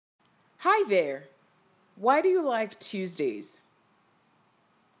Hi there. Why do you like Tuesdays?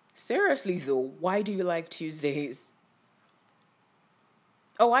 Seriously though, why do you like Tuesdays?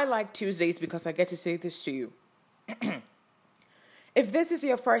 Oh, I like Tuesdays because I get to say this to you. If this is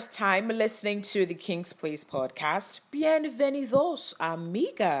your first time listening to the King's Place podcast, bienvenidos,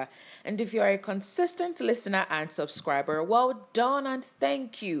 amiga. And if you are a consistent listener and subscriber, well done and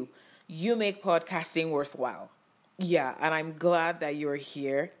thank you. You make podcasting worthwhile. Yeah, and I'm glad that you're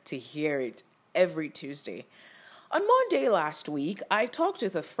here to hear it every Tuesday. On Monday last week, I talked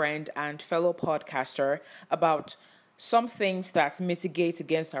with a friend and fellow podcaster about some things that mitigate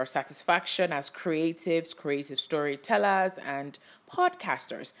against our satisfaction as creatives, creative storytellers, and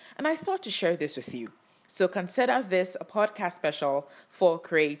podcasters. And I thought to share this with you. So consider this a podcast special for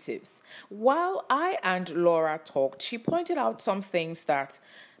creatives. While I and Laura talked, she pointed out some things that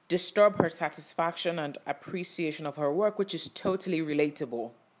disturb her satisfaction and appreciation of her work, which is totally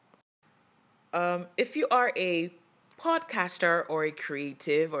relatable. If you are a podcaster or a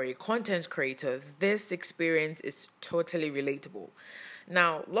creative or a content creator, this experience is totally relatable.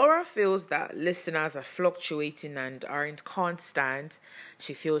 Now, Laura feels that listeners are fluctuating and aren't constant.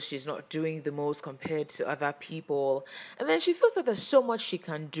 She feels she's not doing the most compared to other people. And then she feels that there's so much she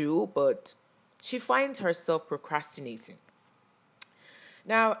can do, but she finds herself procrastinating.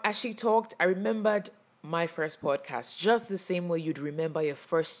 Now, as she talked, I remembered my first podcast, just the same way you'd remember your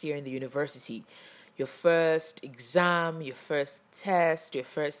first year in the university, your first exam, your first test, your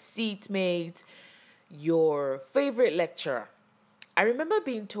first seatmate, your favorite lecturer. I remember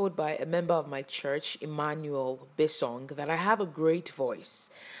being told by a member of my church, Emmanuel Besong, that I have a great voice.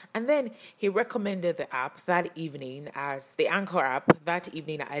 And then he recommended the app that evening as the Anchor app that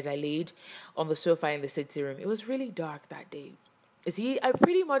evening as I laid on the sofa in the sitting room. It was really dark that day. See, I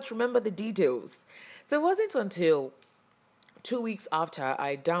pretty much remember the details. So it wasn't until 2 weeks after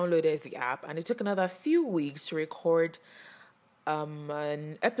I downloaded the app, and it took another few weeks to record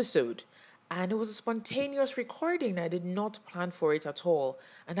an episode. And it was a spontaneous recording. I did not plan for it at all.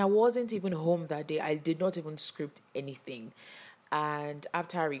 And I wasn't even home that day. I did not even script anything. And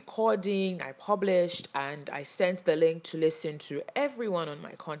after recording, I published and I sent the link to listen to everyone on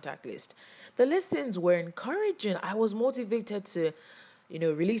my contact list. The listens were encouraging. I was motivated to,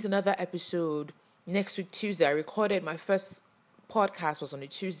 release another episode next week, Tuesday. I recorded my first podcast was on a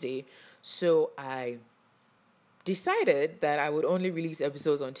Tuesday. So I decided that I would only release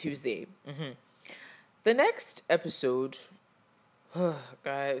episodes on Tuesday. The next episode,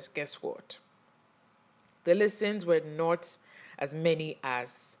 guys, guess what? The listens were not as many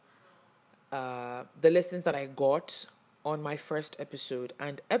as the listens that I got on my first episode.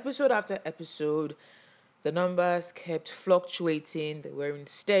 And episode after episode, the numbers kept fluctuating. They weren't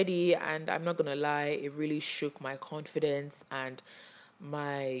steady. And I'm not going to lie, it really shook my confidence and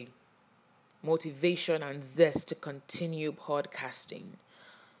my motivation and zest to continue podcasting.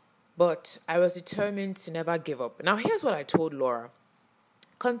 But I was determined to never give up. Now, here's what I told Laura.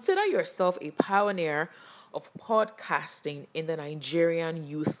 Consider yourself a pioneer of podcasting in the Nigerian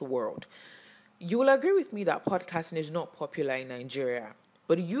youth world. You will agree with me that podcasting is not popular in Nigeria,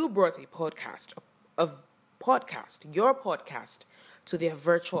 but you brought your podcast, to their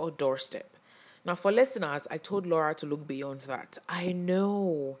virtual doorstep. Now, for listeners, I told Laura to look beyond that. I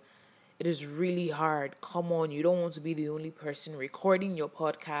know it is really hard. Come on, you don't want to be the only person recording your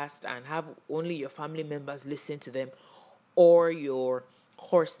podcast and have only your family members listen to them or your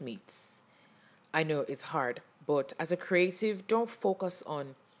course mates. I know it's hard, but as a creative, don't focus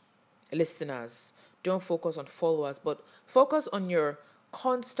on listeners, don't focus on followers, but focus on your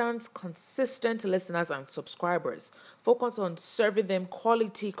consistent listeners and subscribers. Focus on serving them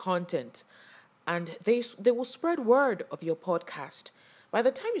quality content, and they will spread word of your podcast. By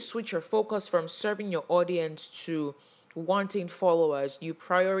the time you switch your focus from serving your audience to wanting followers, you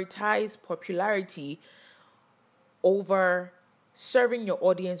prioritize popularity over serving your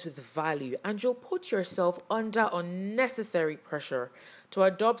audience with value, and you'll put yourself under unnecessary pressure to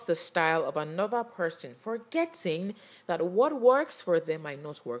adopt the style of another person, forgetting that what works for them might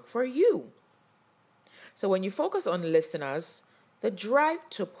not work for you. So when you focus on listeners, the drive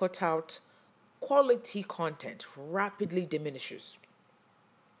to put out quality content rapidly diminishes.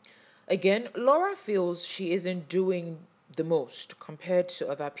 Again, Laura feels she isn't doing the most compared to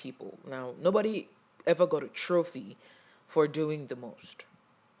other people. Now, nobody ever got a trophy for doing the most.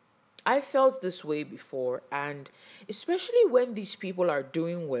 I felt this way before, and especially when these people are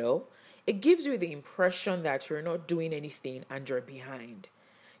doing well, it gives you the impression that you're not doing anything and you're behind.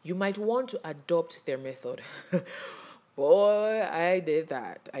 You might want to adopt their method. Boy, I did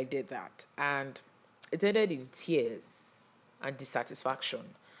that. And it ended in tears and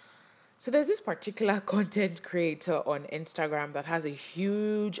dissatisfaction. So there's this particular content creator on Instagram that has a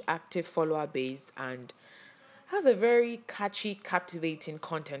huge active follower base and has a very catchy, captivating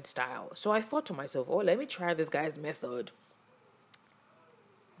content style. So I thought to myself, oh, let me try this guy's method.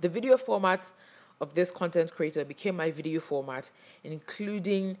 The video format of this content creator became my video format,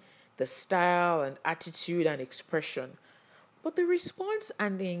 including the style and attitude and expression. But the response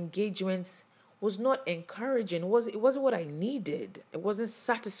and the engagement was not encouraging. It wasn't what I needed. It wasn't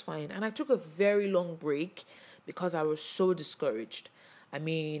satisfying. And I took a very long break because I was so discouraged. I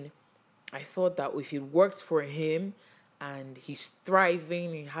mean, I thought that if it worked for him and he's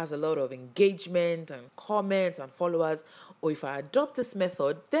thriving, he has a lot of engagement and comments and followers, or if I adopt this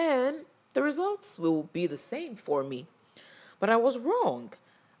method, then the results will be the same for me. But I was wrong.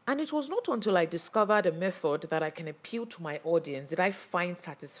 And it was not until I discovered a method that I can appeal to my audience did I find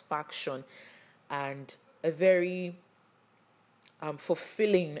satisfaction and a very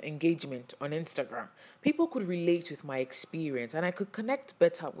fulfilling engagement on Instagram. People could relate with my experience and I could connect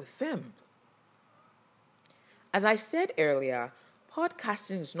better with them. As I said earlier,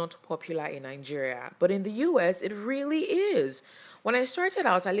 podcasting is not popular in Nigeria, but in the US, it really is. When I started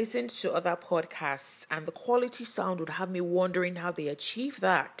out, I listened to other podcasts and the quality sound would have me wondering how they achieve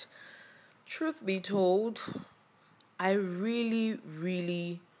that. Truth be told, I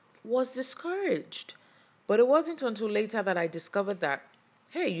really was discouraged. But it wasn't until later that I discovered that,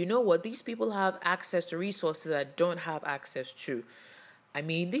 hey, you know what? These people have access to resources I don't have access to. I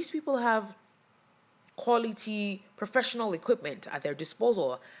mean, these people have quality professional equipment at their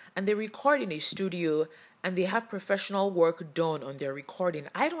disposal and they record in a studio and they have professional work done on their recording.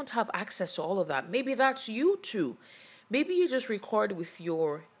 I don't have access to all of that. Maybe that's you too. Maybe you just record with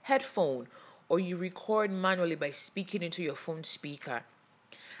your headphone or you record manually by speaking into your phone speaker.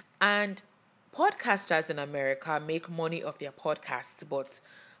 And podcasters in America make money off their podcasts, but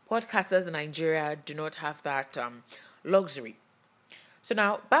podcasters in Nigeria do not have that luxury. So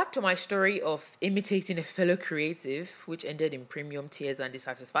now, back to my story of imitating a fellow creative, which ended in premium tears and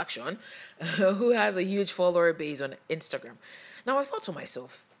dissatisfaction, who has a huge follower base on Instagram. Now, I thought to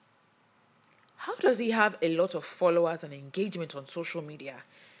myself, how does he have a lot of followers and engagement on social media?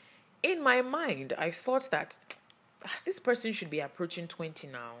 In my mind, I thought that this person should be approaching 20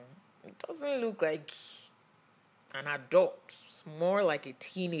 now. It doesn't look like an adult. It's more like a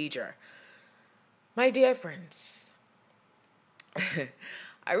teenager. My dear friends,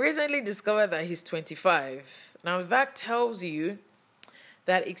 I recently discovered that he's 25. Now that tells you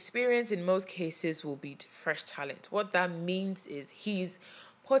that experience in most cases will beat fresh talent. What that means is he's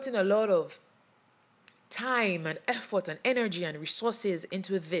putting a lot of time and effort and energy and resources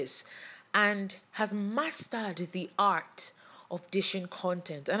into this and has mastered the art of dishing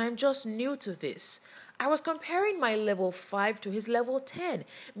content. And I'm just new to this. I was comparing my level 5 to his level 10.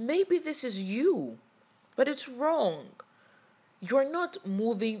 Maybe this is you, but it's wrong. You're not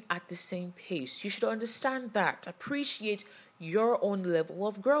moving at the same pace. You should understand that. Appreciate your own level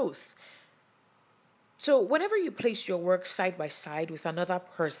of growth. So whenever you place your work side by side with another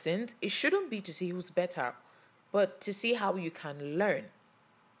person's, it shouldn't be to see who's better, but to see how you can learn.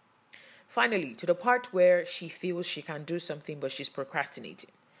 Finally, to the part where she feels she can do something but she's procrastinating.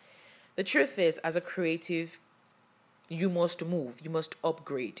 The truth is, as a creative, you must move, you must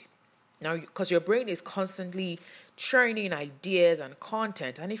upgrade. Now, because your brain is constantly churning ideas and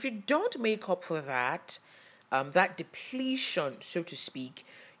content, and if you don't make up for that, that depletion, so to speak,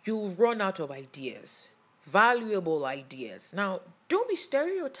 you'll run out of ideas, valuable ideas. Now, don't be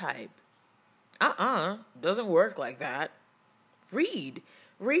stereotyped. Doesn't work like that. Read,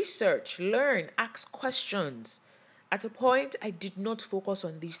 research, learn, ask questions. At a point, I did not focus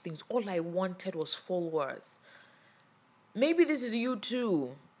on these things. All I wanted was followers. Maybe this is you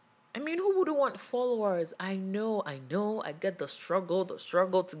too. I mean, who wouldn't want followers? I know. I get the struggle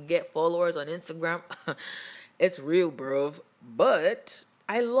to get followers on Instagram. It's real, bro. But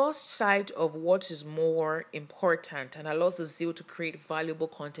I lost sight of what is more important, and I lost the zeal to create valuable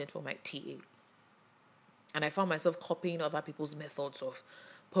content for my TA. And I found myself copying other people's methods of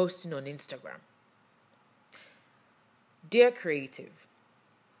posting on Instagram. Dear creative,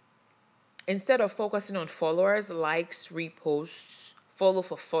 instead of focusing on followers, likes, reposts, follow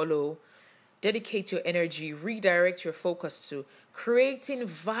for follow, dedicate your energy, redirect your focus to creating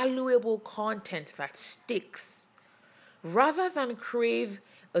valuable content that sticks. Rather than crave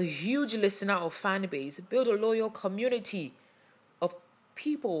a huge listener or fan base, build a loyal community of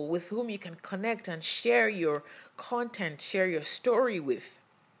people with whom you can connect and share your content, share your story with.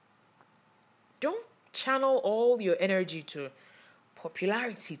 Don't channel all your energy to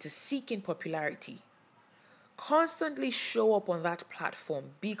popularity, to seeking popularity. Constantly show up on that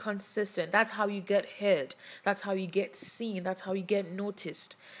platform. Be consistent. That's how you get heard. That's how you get seen. That's how you get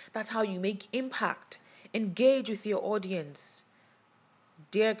noticed. That's how you make impact. Engage with your audience.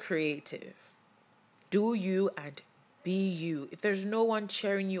 Dear creative, do you and be you. If there's no one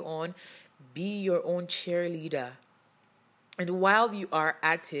cheering you on, be your own cheerleader. And while you are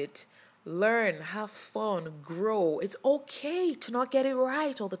at it, learn, have fun, grow. It's okay to not get it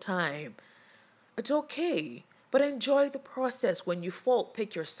right all the time. It's okay. But enjoy the process. When you fall,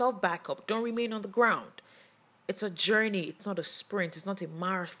 pick yourself back up. Don't remain on the ground. It's a journey. It's not a sprint. It's not a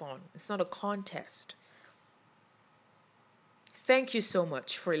marathon. It's not a contest. Thank you so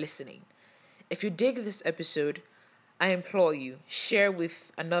much for listening. If you dig this episode, I implore you, share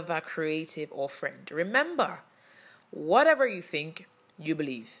with another creative or friend. Remember, whatever you think, you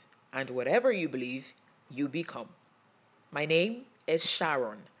believe. And whatever you believe, you become. My name is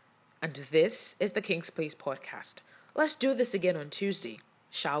Sharon. And this is the King's Place podcast. Let's do this again on Tuesday,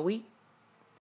 shall we?